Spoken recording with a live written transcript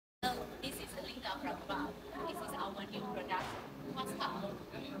up from above. This is our new product, hot tub.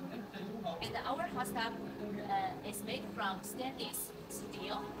 And our hot tub is made from stainless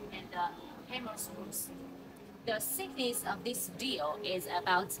steel and hammer spruce. The thickness of this steel is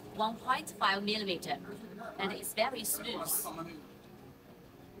about 1.5 millimeter, and it's very smooth.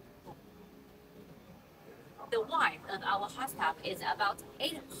 The width of our hot tub is about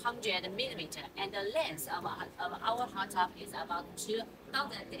 800 millimeter, and the length of our hot tub is about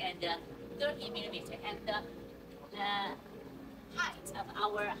 2,030 millimeter, and the height of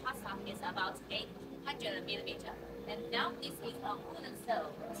our hot tub is about 800 millimeter. And now this is a wooden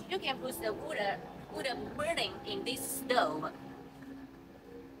stove. You can put the wood burning in this stove.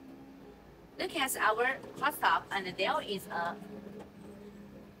 Look at our hot tub, and there is a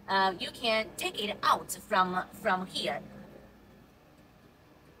you can take it out from here,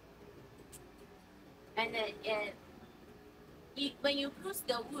 and when you put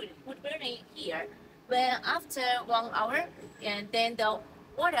the wood burning here, when after 1 hour, and then the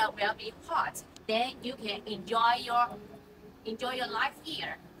water will be hot, then you can enjoy your life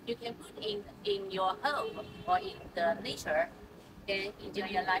here. You can put in your home or in the nature, then enjoy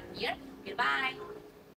your life here. Goodbye.